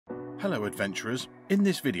Hello adventurers, in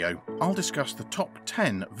this video I'll discuss the top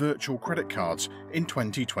 10 virtual credit cards in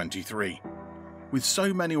 2023. With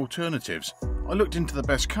so many alternatives, I looked into the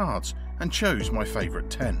best cards and chose my favourite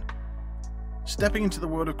 10. Stepping into the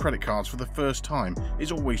world of credit cards for the first time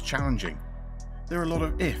is always challenging. There are a lot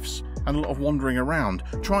of ifs and a lot of wandering around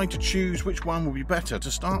trying to choose which one will be better to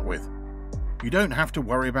start with. You don't have to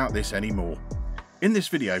worry about this anymore. In this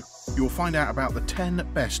video, you will find out about the 10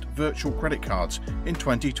 best virtual credit cards in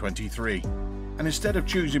 2023, and instead of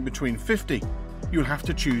choosing between 50, you'll have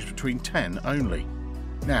to choose between 10 only.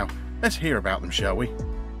 Now, let's hear about them, shall we?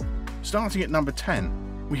 Starting at number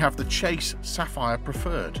 10, we have the Chase Sapphire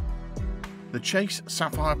Preferred. The Chase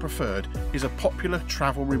Sapphire Preferred is a popular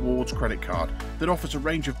travel rewards credit card that offers a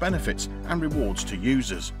range of benefits and rewards to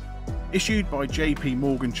users. Issued by JP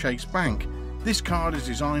Morgan Chase Bank, this card is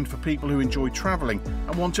designed for people who enjoy travelling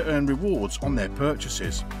and want to earn rewards on their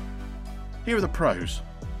purchases. Here are the pros.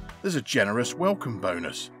 There's a generous welcome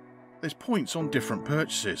bonus. There's points on different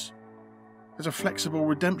purchases. There's a flexible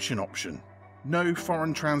redemption option. No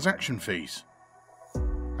foreign transaction fees.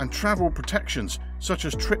 And travel protections such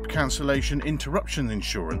as trip cancellation interruption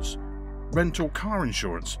insurance, rental car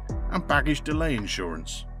insurance and baggage delay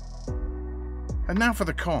insurance. And now for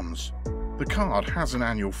the cons. The card has an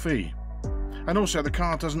annual fee. And also the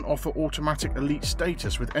card doesn't offer automatic elite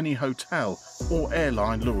status with any hotel or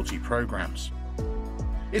airline loyalty programs.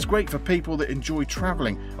 It's great for people that enjoy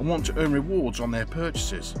travelling and want to earn rewards on their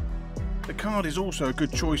purchases. The card is also a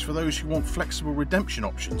good choice for those who want flexible redemption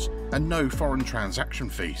options and no foreign transaction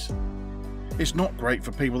fees. It's not great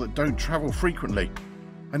for people that don't travel frequently,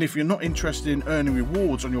 and if you're not interested in earning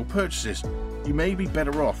rewards on your purchases, you may be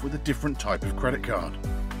better off with a different type of credit card.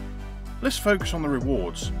 Let's focus on the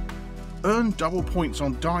rewards. Earn double points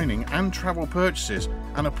on dining and travel purchases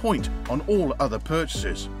and a point on all other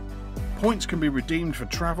purchases. Points can be redeemed for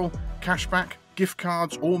travel, cashback, gift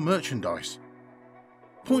cards or merchandise.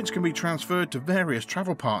 Points can be transferred to various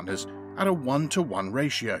travel partners at a 1-to-1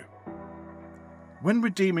 ratio. When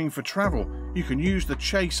redeeming for travel, you can use the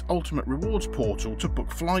Chase Ultimate Rewards portal to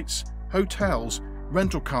book flights, hotels,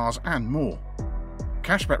 rental cars and more.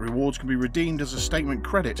 Cashback rewards can be redeemed as a statement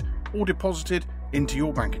credit or deposited into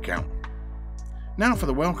your bank account. Now for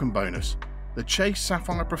the welcome bonus. The Chase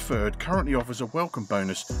Sapphire Preferred currently offers a welcome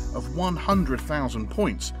bonus of 100,000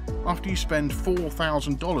 points after you spend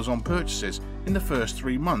 $4,000 on purchases in the first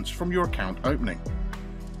 3 months from your account opening.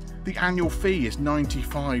 The annual fee is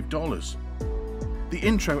 $95. The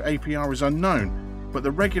intro APR is unknown, but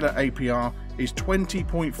the regular APR is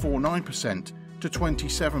 20.49% to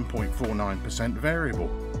 27.49% variable.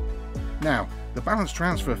 Now, the balance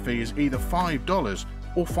transfer fee is either $5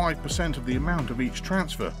 or 5% of the amount of each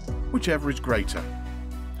transfer, whichever is greater.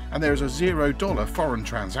 And there is a $0 foreign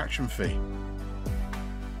transaction fee.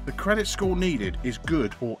 The credit score needed is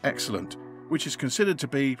good or excellent, which is considered to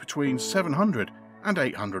be between 700 and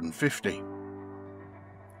 850.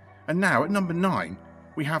 And now at number 9,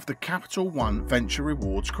 we have the Capital One Venture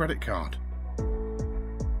Rewards credit card.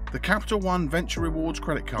 The Capital One Venture Rewards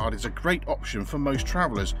credit card is a great option for most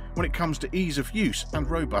travellers when it comes to ease of use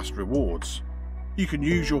and robust rewards. You can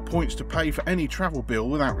use your points to pay for any travel bill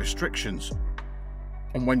without restrictions,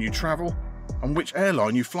 on when you travel, on which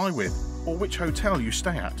airline you fly with, or which hotel you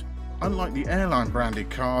stay at. Unlike the airline branded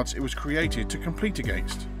cards it was created to compete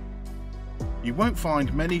against. You won't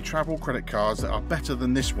find many travel credit cards that are better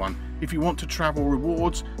than this one if you want to travel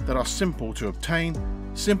rewards that are simple to obtain,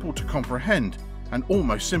 simple to comprehend, and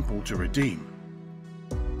almost simple to redeem.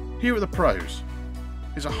 Here are the pros.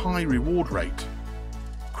 There's a high reward rate.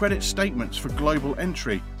 Credit statements for global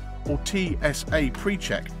entry or TSA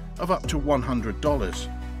pre-check of up to $100.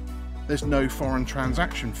 There's no foreign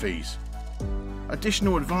transaction fees.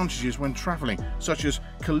 Additional advantages when travelling, such as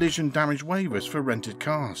collision damage waivers for rented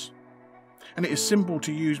cars. And it is simple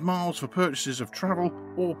to use miles for purchases of travel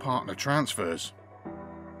or partner transfers.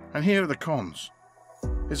 And here are the cons.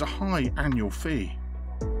 There's a high annual fee.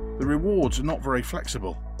 The rewards are not very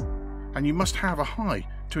flexible, and you must have a high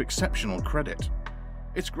to exceptional credit.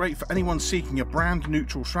 It's great for anyone seeking a brand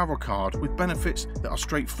neutral travel card with benefits that are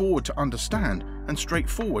straightforward to understand and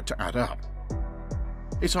straightforward to add up.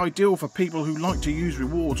 It's ideal for people who like to use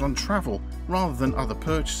rewards on travel rather than other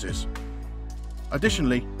purchases.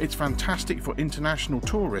 Additionally, it's fantastic for international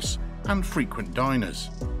tourists and frequent diners.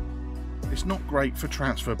 It's not great for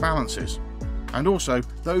transfer balances, and also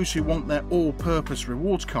those who want their all-purpose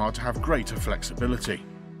rewards card to have greater flexibility.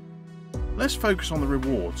 Let's focus on the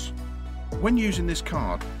rewards. When using this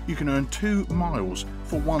card, you can earn 2 miles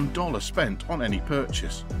for $1 spent on any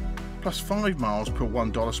purchase, plus 5 miles per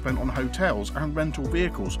 $1 spent on hotels and rental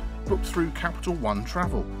vehicles booked through Capital One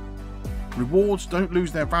Travel. Rewards don't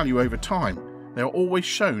lose their value over time, they are always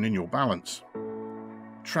shown in your balance.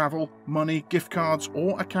 Travel, money, gift cards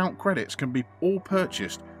or account credits can be all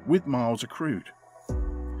purchased with miles accrued.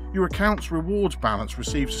 Your account's rewards balance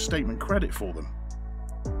receives a statement credit for them.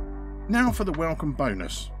 Now for the welcome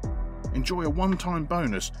bonus. Enjoy a one-time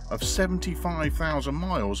bonus of 75,000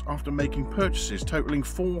 miles after making purchases totaling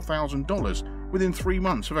 $4,000 within 3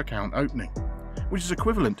 months of account opening, which is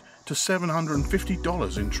equivalent to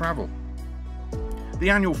 $750 in travel. The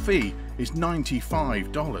annual fee is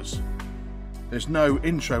 $95. There's no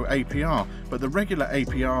intro APR, but the regular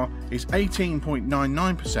APR is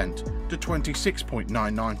 18.99% to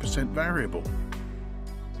 26.99% variable.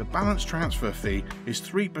 The balance transfer fee is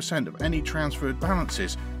 3% of any transferred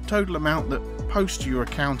balances, total amount that posts to your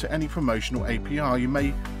account at any promotional APR you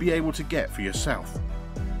may be able to get for yourself.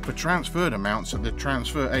 For transferred amounts at the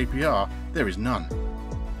transfer APR, there is none.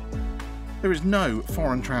 There is no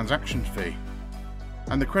foreign transaction fee,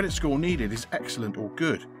 and the credit score needed is excellent or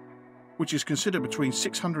good, which is considered between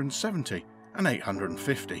 670 and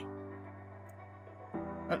 850.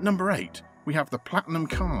 At number 8, we have the Platinum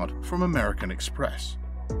Card from American Express.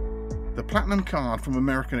 The Platinum Card from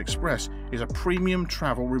American Express is a premium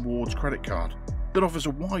travel rewards credit card that offers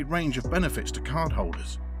a wide range of benefits to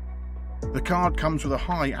cardholders. The card comes with a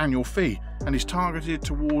high annual fee and is targeted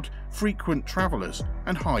toward frequent travellers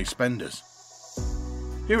and high spenders.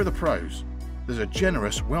 Here are the pros. There's a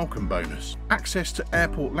generous welcome bonus, access to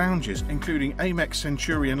airport lounges including Amex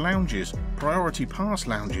Centurion lounges, Priority Pass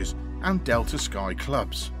lounges and Delta Sky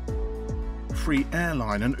clubs. Free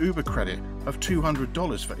airline and Uber credit of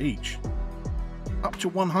 $200 for each. Up to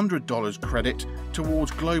 $100 credit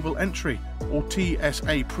towards global entry or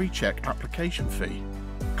TSA pre-check application fee.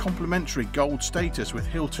 Complimentary gold status with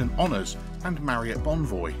Hilton Honors and Marriott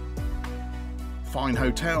Bonvoy. Fine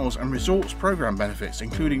hotels and resorts program benefits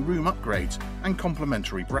including room upgrades and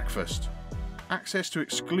complimentary breakfast. Access to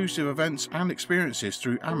exclusive events and experiences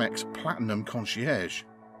through Amex Platinum Concierge.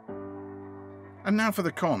 And now for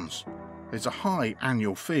the cons. There's a high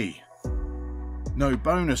annual fee. No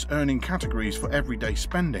bonus earning categories for everyday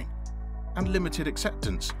spending, and limited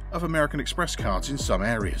acceptance of American Express cards in some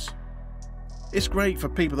areas. It's great for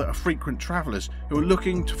people that are frequent travellers who are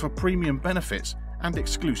looking for premium benefits and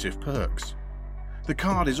exclusive perks. The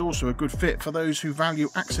card is also a good fit for those who value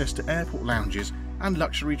access to airport lounges and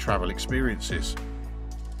luxury travel experiences.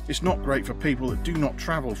 It's not great for people that do not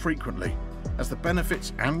travel frequently, as the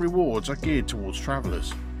benefits and rewards are geared towards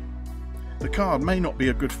travellers. The card may not be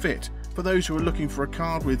a good fit for those who are looking for a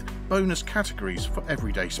card with bonus categories for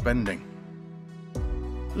everyday spending.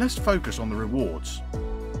 Let's focus on the rewards.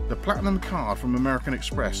 The Platinum Card from American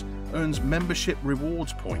Express earns membership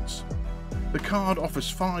rewards points. The card offers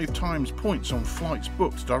 5 times points on flights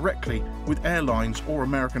booked directly with airlines or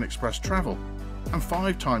American Express travel, and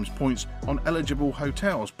 5 times points on eligible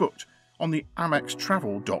hotels booked on the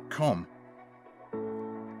AmexTravel.com.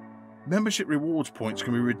 Membership rewards points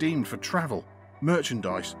can be redeemed for travel,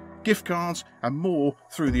 merchandise, gift cards and more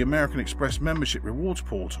through the American Express membership rewards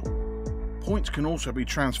portal. Points can also be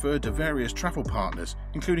transferred to various travel partners,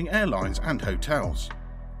 including airlines and hotels.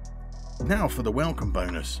 Now for the welcome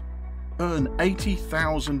bonus. Earn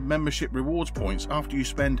 80,000 membership rewards points after you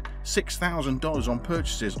spend $6,000 on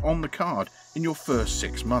purchases on the card in your first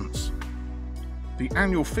 6 months. The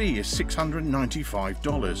annual fee is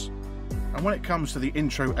 $695, and when it comes to the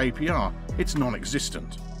intro APR, it's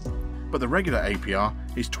non-existent. But the regular APR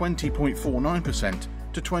is 20.49%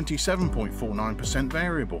 to 27.49%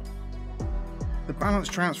 variable. The balance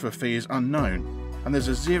transfer fee is unknown, and there's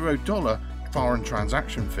a $0 foreign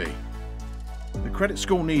transaction fee. The credit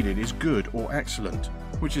score needed is good or excellent,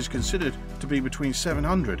 which is considered to be between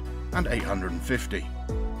 700 and 850.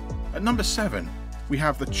 At number 7, we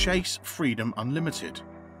have the Chase Freedom Unlimited.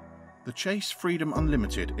 The Chase Freedom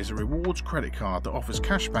Unlimited is a rewards credit card that offers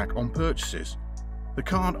cashback on purchases. The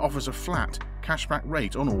card offers a flat cashback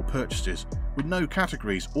rate on all purchases, with no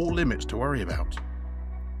categories or limits to worry about.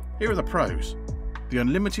 Here are the pros. The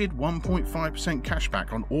unlimited 1.5%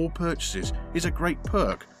 cashback on all purchases is a great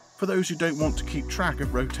perk for those who don't want to keep track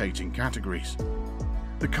of rotating categories.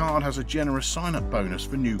 The card has a generous sign-up bonus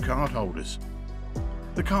for new cardholders.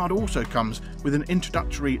 The card also comes with an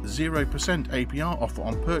introductory 0% APR offer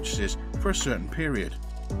on purchases for a certain period,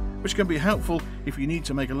 which can be helpful if you need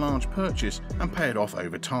to make a large purchase and pay it off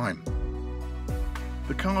over time.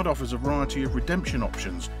 The card offers a variety of redemption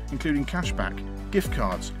options, including cashback, gift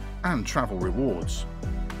cards, and travel rewards.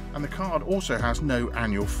 And the card also has no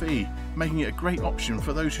annual fee, making it a great option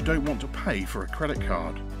for those who don't want to pay for a credit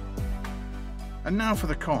card. And now for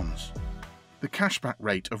the cons. The cashback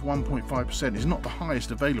rate of 1.5% is not the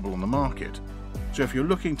highest available on the market, so if you're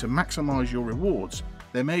looking to maximise your rewards,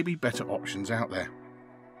 there may be better options out there.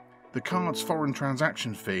 The card's foreign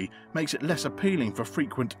transaction fee makes it less appealing for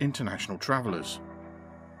frequent international travellers.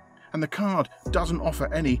 And the card doesn't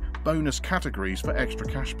offer any bonus categories for extra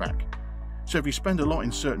cashback. So if you spend a lot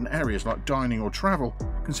in certain areas like dining or travel,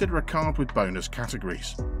 consider a card with bonus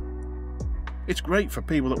categories. It's great for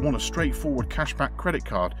people that want a straightforward cashback credit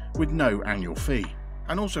card with no annual fee,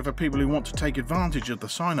 and also for people who want to take advantage of the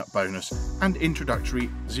sign-up bonus and introductory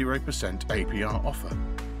 0% APR offer.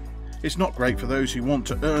 It's not great for those who want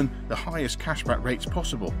to earn the highest cashback rates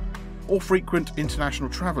possible, or frequent international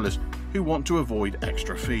travellers who want to avoid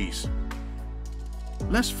extra fees.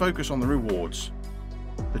 Let's focus on the rewards.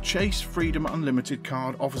 The Chase Freedom Unlimited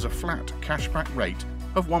card offers a flat cashback rate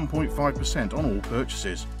of 1.5% on all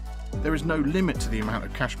purchases. There is no limit to the amount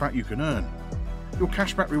of cashback you can earn. Your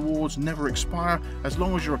cashback rewards never expire as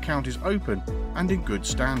long as your account is open and in good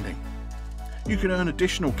standing. You can earn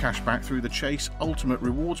additional cashback through the Chase Ultimate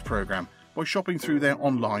Rewards program by shopping through their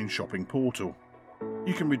online shopping portal.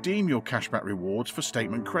 You can redeem your cashback rewards for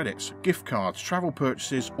statement credits, gift cards, travel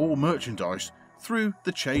purchases or merchandise through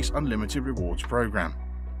the Chase Unlimited Rewards program.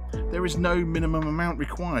 There is no minimum amount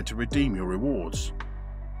required to redeem your rewards.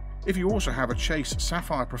 If you also have a Chase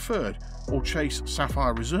Sapphire Preferred or Chase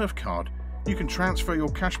Sapphire Reserve card, you can transfer your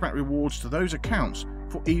cashback rewards to those accounts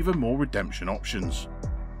for even more redemption options.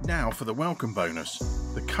 Now for the welcome bonus.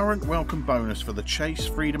 The current welcome bonus for the Chase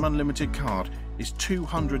Freedom Unlimited card is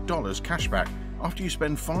 $200 cashback after you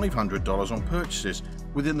spend $500 on purchases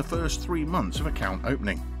within the first 3 months of account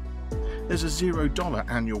opening. There's a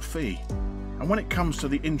 $0 annual fee, and when it comes to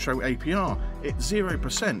the intro APR, it's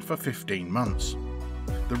 0% for 15 months.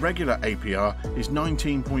 The regular APR is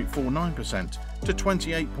 19.49% to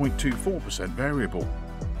 28.24% variable.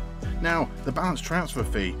 Now, the balance transfer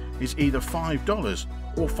fee is either $5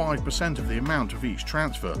 or 5% of the amount of each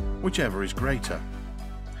transfer, whichever is greater.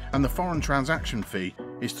 And the foreign transaction fee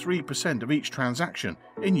is 3% of each transaction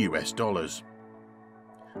in US dollars.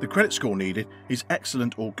 The credit score needed is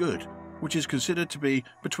excellent or good, which is considered to be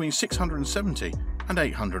between 670 and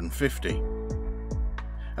 850.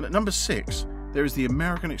 And at number 6, there is the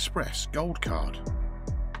American Express Gold Card.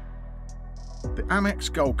 The Amex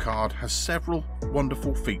Gold Card has several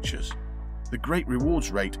wonderful features. The great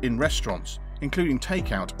rewards rate in restaurants, including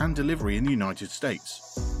takeout and delivery in the United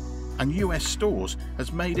States. And US stores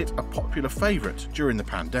has made it a popular favourite during the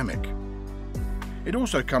pandemic. It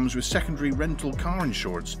also comes with secondary rental car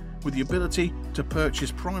insurance with the ability to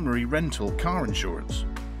purchase primary rental car insurance.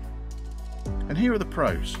 And here are the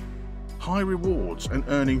pros. High rewards and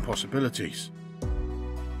earning possibilities.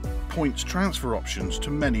 Points transfer options to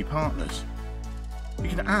many partners. You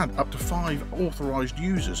can add up to 5 authorised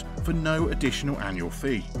users for no additional annual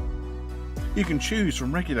fee. You can choose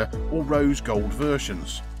from regular or rose gold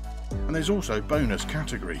versions. And there's also bonus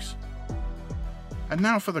categories. And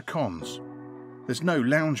now for the cons. There's no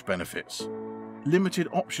lounge benefits. Limited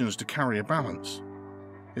options to carry a balance.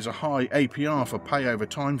 There's a high APR for pay over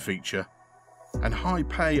time feature. And high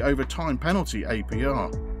pay over time penalty APR.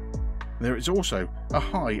 There is also a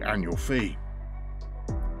high annual fee.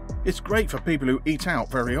 It's great for people who eat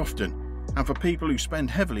out very often and for people who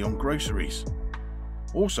spend heavily on groceries.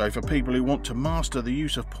 Also for people who want to master the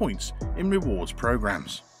use of points in rewards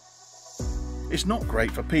programs. It's not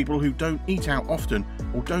great for people who don't eat out often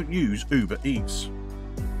or don't use Uber Eats.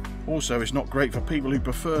 Also, it's not great for people who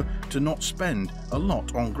prefer to not spend a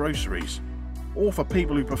lot on groceries, or for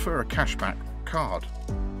people who prefer a cashback card.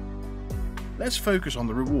 Let's focus on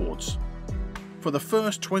the rewards. For the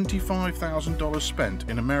first $25,000 spent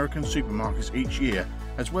in American supermarkets each year,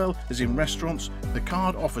 as well as in restaurants, the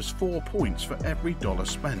card offers 4 points for every dollar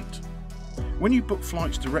spent. When you book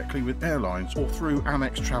flights directly with airlines or through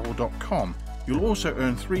AmexTravel.com, you'll also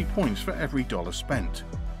earn 3 points for every dollar spent.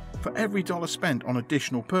 For every dollar spent on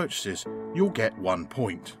additional purchases, you'll get 1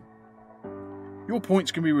 point. Your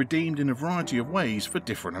points can be redeemed in a variety of ways for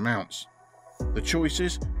different amounts. The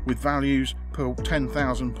choices, with values per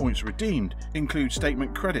 10,000 points redeemed, include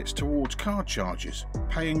statement credits towards card charges,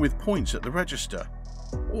 paying with points at the register,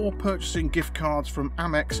 or purchasing gift cards from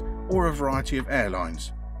Amex or a variety of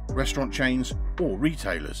airlines, restaurant chains or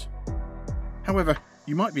retailers. However,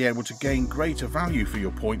 you might be able to gain greater value for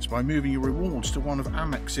your points by moving your rewards to one of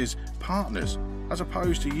Amex's partners, as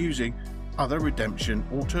opposed to using other redemption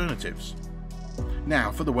alternatives.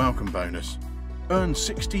 Now for the welcome bonus. Earn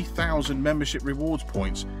 60,000 membership rewards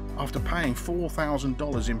points after paying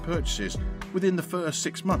 $4,000 in purchases within the first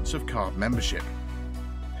 6 months of card membership.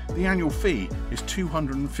 The annual fee is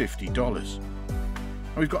 $250.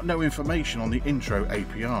 and we've got no information on the intro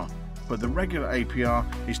APR, but the regular APR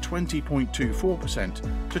is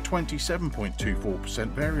 20.24% to 27.24%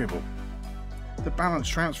 variable. The balance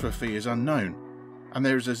transfer fee is unknown, and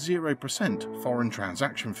there is a 0% foreign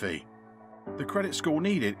transaction fee. The credit score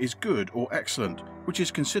needed is good or excellent, which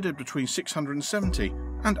is considered between 670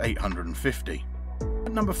 and 850.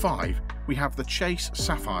 At number 5, we have the Chase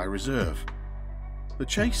Sapphire Reserve. The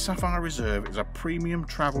Chase Sapphire Reserve is a premium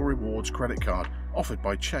travel rewards credit card offered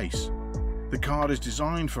by Chase. The card is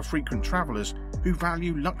designed for frequent travellers who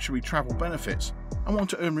value luxury travel benefits and want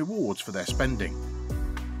to earn rewards for their spending.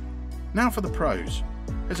 Now for the pros.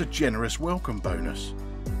 There's a generous welcome bonus.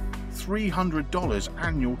 $300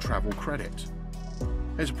 annual travel credit.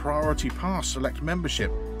 There's a Priority Pass Select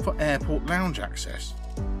membership for airport lounge access.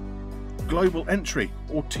 Global entry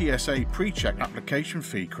or TSA pre-check application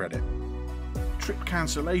fee credit. Trip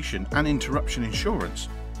cancellation and interruption insurance,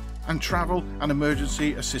 and travel and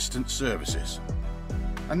emergency assistance services.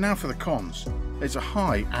 And now for the cons. There's a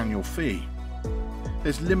high annual fee.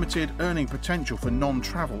 There's limited earning potential for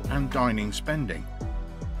non-travel and dining spending.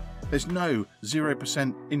 There's no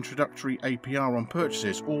 0% introductory APR on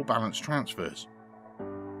purchases or balance transfers.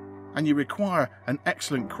 And you require an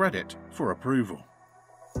excellent credit for approval.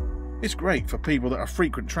 It's great for people that are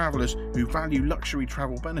frequent travellers who value luxury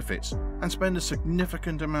travel benefits and spend a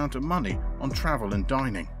significant amount of money on travel and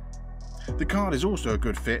dining. The card is also a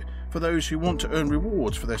good fit for those who want to earn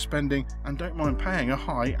rewards for their spending and don't mind paying a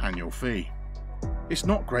high annual fee. It's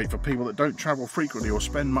not great for people that don't travel frequently or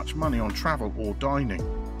spend much money on travel or dining.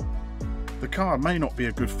 The card may not be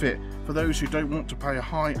a good fit for those who don't want to pay a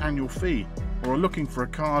high annual fee or are looking for a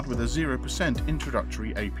card with a 0%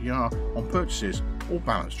 introductory APR on purchases or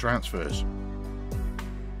balance transfers.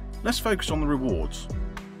 Let's focus on the rewards.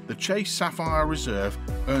 The Chase Sapphire Reserve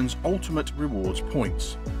earns ultimate rewards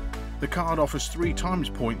points. The card offers 3 times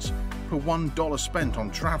points per $1 spent on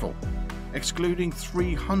travel, excluding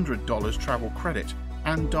 $300 travel credit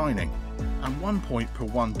and dining, and 1 point per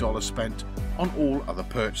 $1 spent on all other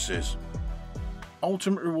purchases.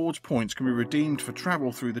 Ultimate Rewards points can be redeemed for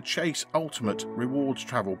travel through the Chase Ultimate Rewards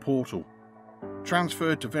Travel Portal,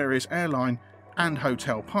 transferred to various airline and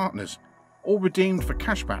hotel partners, or redeemed for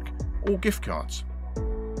cashback or gift cards.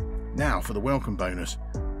 Now for the welcome bonus.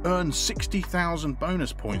 Earn 60,000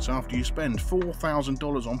 bonus points after you spend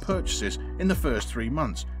 $4,000 on purchases in the first 3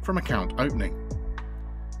 months from account opening.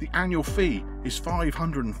 The annual fee is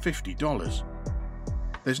 $550.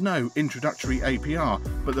 There's no introductory APR,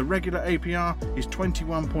 but the regular APR is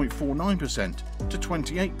 21.49% to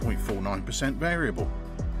 28.49% variable.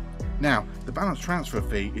 Now, the balance transfer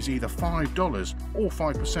fee is either $5 or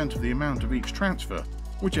 5% of the amount of each transfer,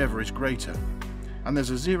 whichever is greater, and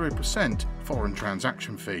there's a 0% foreign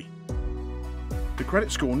transaction fee. The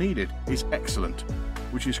credit score needed is excellent,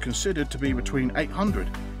 which is considered to be between 800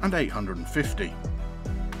 and 850.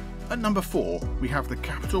 At number 4, we have the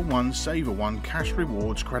Capital One SavorOne Cash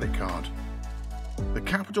Rewards Credit Card. The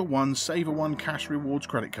Capital One SavorOne Cash Rewards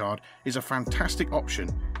Credit Card is a fantastic option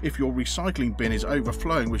if your recycling bin is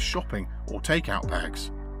overflowing with shopping or takeout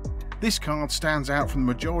bags. This card stands out from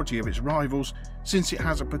the majority of its rivals since it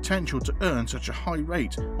has a potential to earn such a high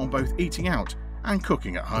rate on both eating out and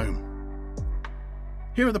cooking at home.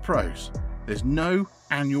 Here are the pros. There's no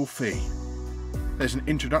annual fee. There's an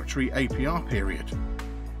introductory APR period.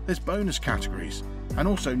 There's bonus categories and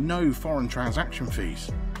also no foreign transaction fees.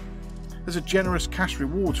 There's a generous cash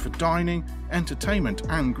rewards for dining, entertainment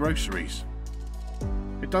and groceries.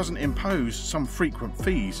 It doesn't impose some frequent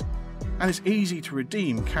fees and it's easy to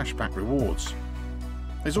redeem cashback rewards.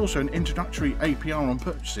 There's also an introductory APR on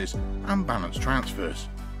purchases and balance transfers.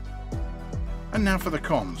 And now for the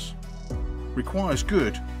cons. Requires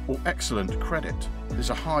good or excellent credit. There's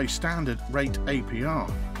a high standard rate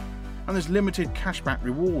APR. And there's limited cashback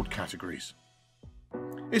reward categories.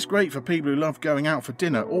 It's great for people who love going out for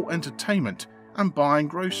dinner or entertainment and buying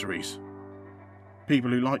groceries.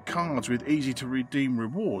 People who like cards with easy to redeem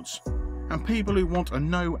rewards. And people who want a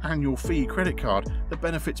no annual fee credit card that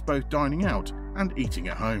benefits both dining out and eating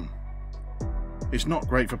at home. It's not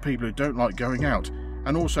great for people who don't like going out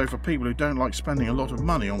and also for people who don't like spending a lot of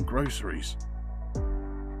money on groceries.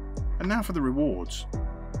 And now for the rewards.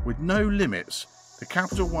 With no limits, the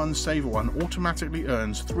Capital One SavorOne automatically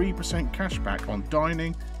earns 3% cashback on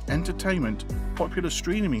dining, entertainment, popular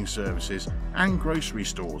streaming services and grocery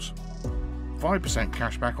stores, 5%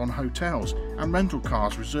 cashback on hotels and rental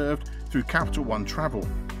cars reserved through Capital One Travel,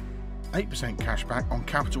 8% cashback on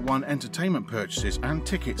Capital One entertainment purchases and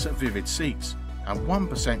tickets at Vivid Seats, and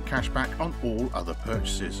 1% cashback on all other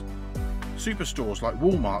purchases. Superstores like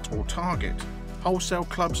Walmart or Target Wholesale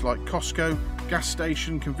clubs like Costco, gas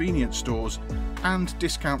station convenience stores and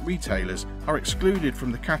discount retailers are excluded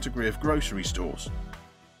from the category of grocery stores.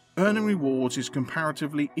 Earning rewards is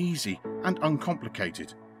comparatively easy and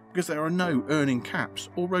uncomplicated because there are no earning caps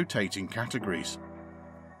or rotating categories.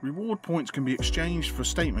 Reward points can be exchanged for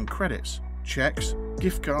statement credits, checks,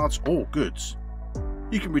 gift cards or goods.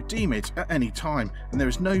 You can redeem it at any time and there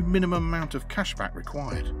is no minimum amount of cashback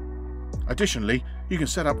required. Additionally, you can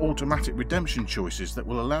set up automatic redemption choices that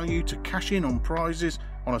will allow you to cash in on prizes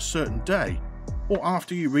on a certain day or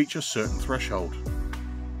after you reach a certain threshold.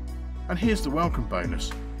 And here's the welcome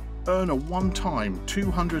bonus. Earn a one-time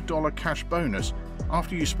 $200 cash bonus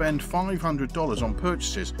after you spend $500 on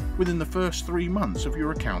purchases within the first 3 months of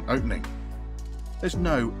your account opening. There's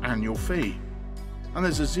no annual fee, and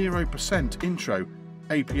there's a 0% intro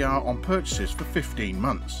APR on purchases for 15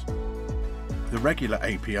 months. The regular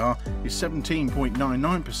APR is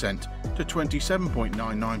 17.99% to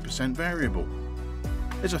 27.99% variable.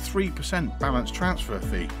 There's a 3% balance transfer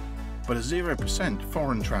fee, but a 0%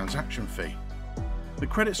 foreign transaction fee. The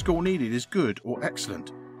credit score needed is good or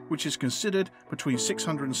excellent, which is considered between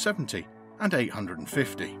 670 and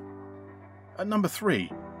 850. At number 3,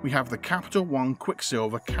 we have the Capital One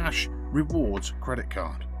Quicksilver Cash Rewards Credit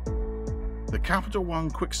Card. The Capital One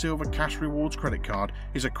Quicksilver Cash Rewards Credit Card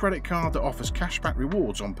is a credit card that offers cashback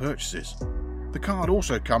rewards on purchases. The card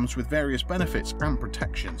also comes with various benefits and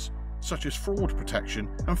protections, such as fraud protection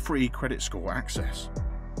and free credit score access.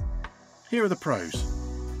 Here are the pros.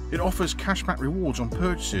 It offers cashback rewards on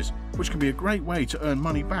purchases, which can be a great way to earn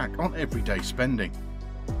money back on everyday spending.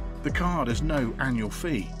 The card has no annual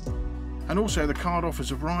fee, and also the card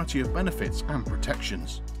offers a variety of benefits and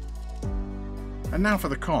protections. And now for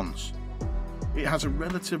the cons. It has a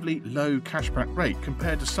relatively low cashback rate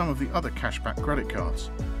compared to some of the other cashback credit cards.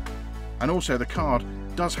 And also the card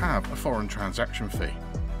does have a foreign transaction fee.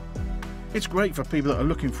 It's great for people that are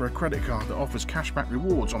looking for a credit card that offers cashback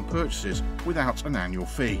rewards on purchases without an annual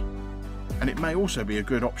fee. And it may also be a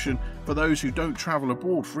good option for those who don't travel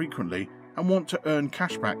abroad frequently and want to earn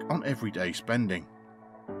cashback on everyday spending.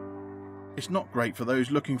 It's not great for those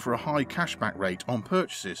looking for a high cashback rate on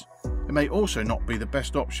purchases. It may also not be the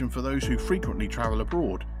best option for those who frequently travel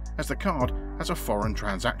abroad, as the card has a foreign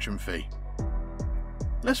transaction fee.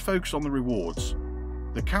 Let's focus on the rewards.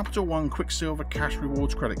 The Capital One Quicksilver Cash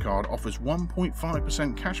Rewards Credit Card offers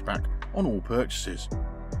 1.5% cashback on all purchases.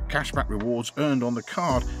 Cashback rewards earned on the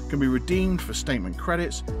card can be redeemed for statement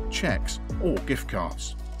credits, checks or gift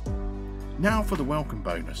cards. Now for the welcome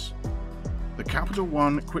bonus. The Capital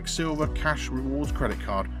One Quicksilver Cash Rewards Credit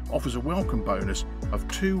Card offers a welcome bonus of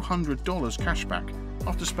 $200 cashback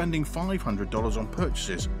after spending $500 on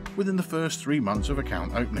purchases within the first 3 months of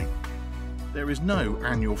account opening. There is no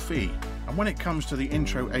annual fee, and when it comes to the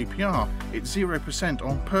intro APR, it's 0%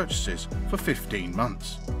 on purchases for 15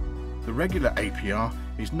 months. The regular APR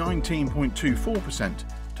is 19.24%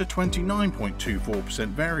 to 29.24%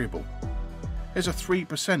 variable. There's a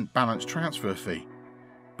 3% balance transfer fee,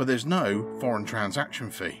 but there's no foreign transaction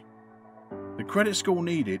fee. The credit score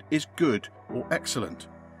needed is good or excellent,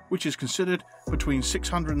 which is considered between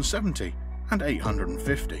 670 and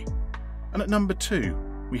 850. And at number 2,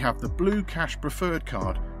 we have the Blue Cash Preferred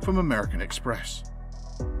Card from American Express.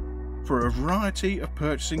 For a variety of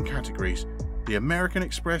purchasing categories, the American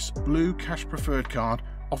Express Blue Cash Preferred Card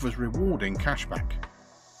offers rewarding cashback.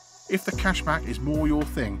 If the cashback is more your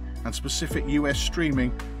thing and specific US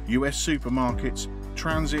streaming, US supermarkets,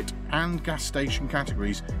 transit and gas station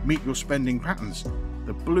categories meet your spending patterns,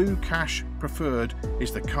 the Blue Cash Preferred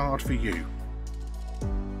is the card for you.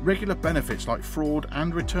 Regular benefits like fraud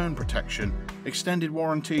and return protection, extended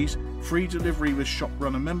warranties, free delivery with shop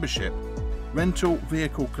runner membership, rental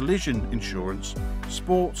vehicle collision insurance,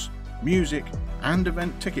 sports, music and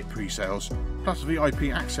event ticket pre-sales, plus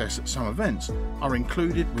VIP access at some events are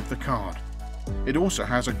included with the card. It also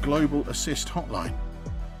has a global assist hotline.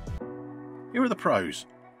 Here are the pros.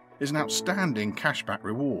 There's an outstanding cashback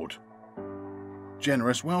reward.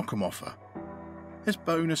 Generous welcome offer. There's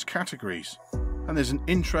bonus categories. And there's an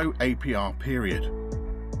intro APR period.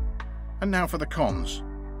 And now for the cons.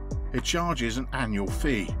 It charges an annual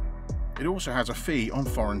fee. It also has a fee on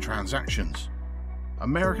foreign transactions.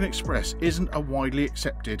 American Express isn't as widely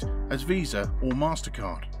accepted as Visa or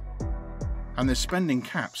MasterCard. And there's spending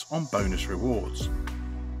caps on bonus rewards.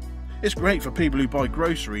 It's great for people who buy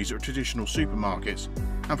groceries at traditional supermarkets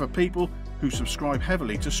and for people who subscribe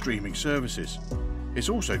heavily to streaming services. It's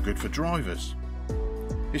also good for drivers.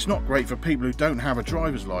 It's not great for people who don't have a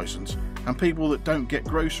driver's license and people that don't get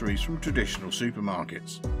groceries from traditional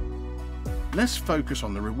supermarkets. Let's focus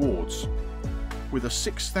on the rewards. With a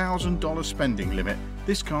 $6,000 spending limit,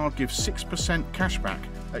 this card gives 6% cashback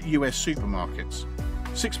at US supermarkets,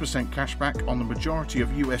 6% cashback on the majority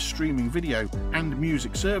of US streaming video and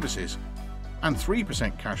music services, and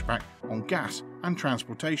 3% cashback on gas and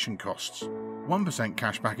transportation costs. 1%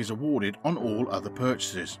 cashback is awarded on all other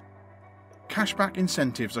purchases. Cashback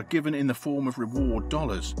incentives are given in the form of reward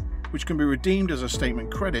dollars, which can be redeemed as a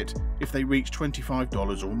statement credit if they reach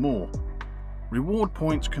 $25 or more. Reward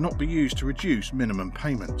points cannot be used to reduce minimum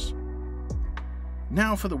payments.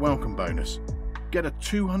 Now for the welcome bonus. Get a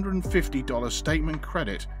 $250 statement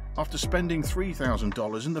credit after spending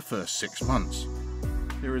 $3,000 in the first 6 months.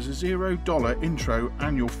 There is a $0 intro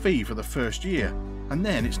annual fee for the first year, and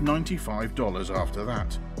then it's $95 after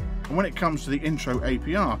that. And when it comes to the intro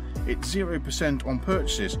APR, it's 0% on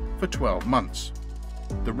purchases for 12 months.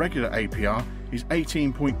 The regular APR is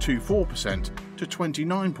 18.24% to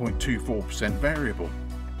 29.24% variable.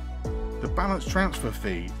 The balance transfer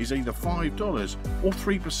fee is either $5 or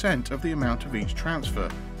 3% of the amount of each transfer,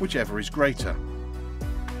 whichever is greater.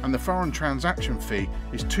 And the foreign transaction fee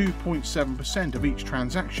is 2.7% of each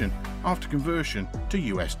transaction after conversion to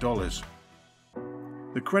US dollars.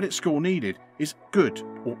 The credit score needed is good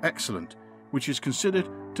or excellent, which is considered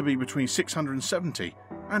to be between 670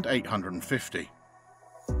 and 850.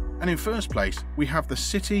 And in first place, we have the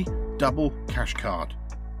Citi Double Cash Card.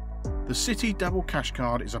 The Citi Double Cash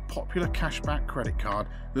Card is a popular cashback credit card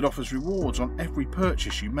that offers rewards on every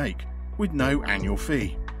purchase you make, with no annual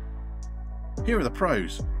fee. Here are the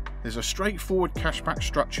pros. There's a straightforward cashback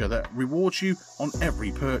structure that rewards you on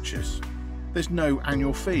every purchase. There's no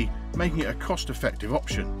annual fee, making it a cost-effective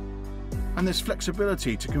option. And there's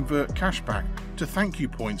flexibility to convert cashback to thank you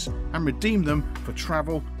points and redeem them for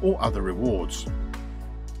travel or other rewards.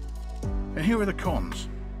 And here are the cons.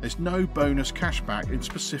 There's no bonus cashback in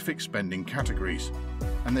specific spending categories,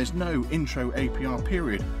 and there's no intro APR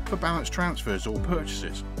period for balance transfers or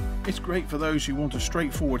purchases. It's great for those who want a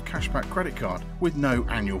straightforward cashback credit card with no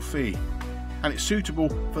annual fee, and it's suitable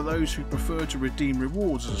for those who prefer to redeem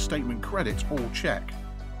rewards as a statement credit or check,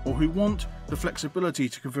 or who want the flexibility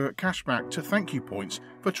to convert cashback to thank you points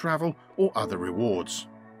for travel or other rewards.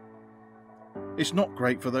 It's not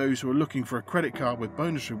great for those who are looking for a credit card with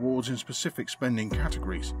bonus rewards in specific spending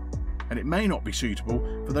categories, and it may not be suitable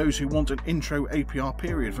for those who want an intro APR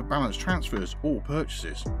period for balance transfers or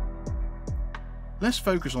purchases. Let's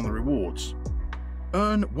focus on the rewards.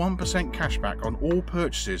 Earn 1% cashback on all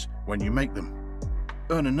purchases when you make them.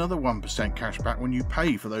 Earn another 1% cashback when you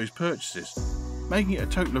pay for those purchases, making it a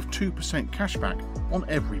total of 2% cashback on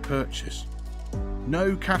every purchase.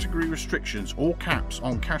 No category restrictions or caps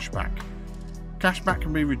on cashback. Cashback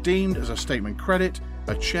can be redeemed as a statement credit,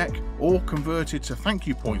 a check, or converted to thank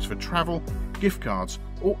you points for travel, gift cards,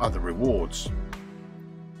 or other rewards.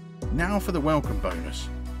 Now for the welcome bonus.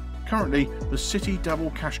 Currently, the Citi Double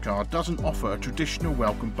Cash Card doesn't offer a traditional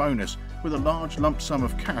welcome bonus with a large lump sum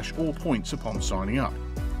of cash or points upon signing up.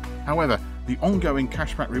 However, the ongoing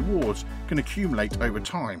cashback rewards can accumulate over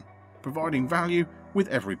time, providing value with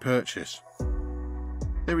every purchase.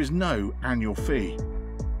 There is no annual fee.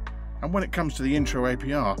 And when it comes to the intro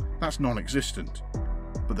APR, that's non-existent.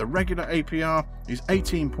 But the regular APR is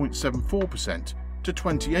 18.74% to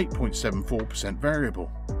 28.74%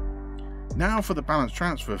 variable. Now for the balance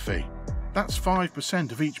transfer fee. That's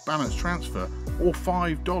 5% of each balance transfer, or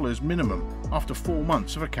 $5 minimum after 4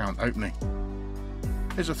 months of account opening.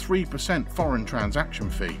 There's a 3% foreign transaction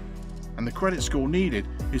fee, and the credit score needed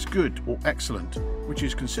is good or excellent, which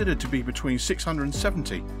is considered to be between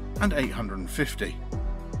 670 and 850.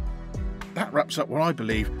 That wraps up what I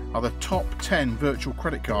believe are the top 10 virtual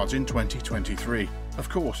credit cards in 2023. Of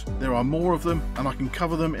course, there are more of them, and I can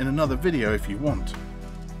cover them in another video if you want.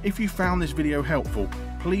 If you found this video helpful,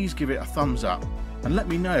 please give it a thumbs up and let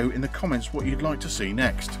me know in the comments what you'd like to see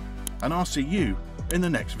next. And I'll see you in the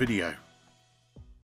next video.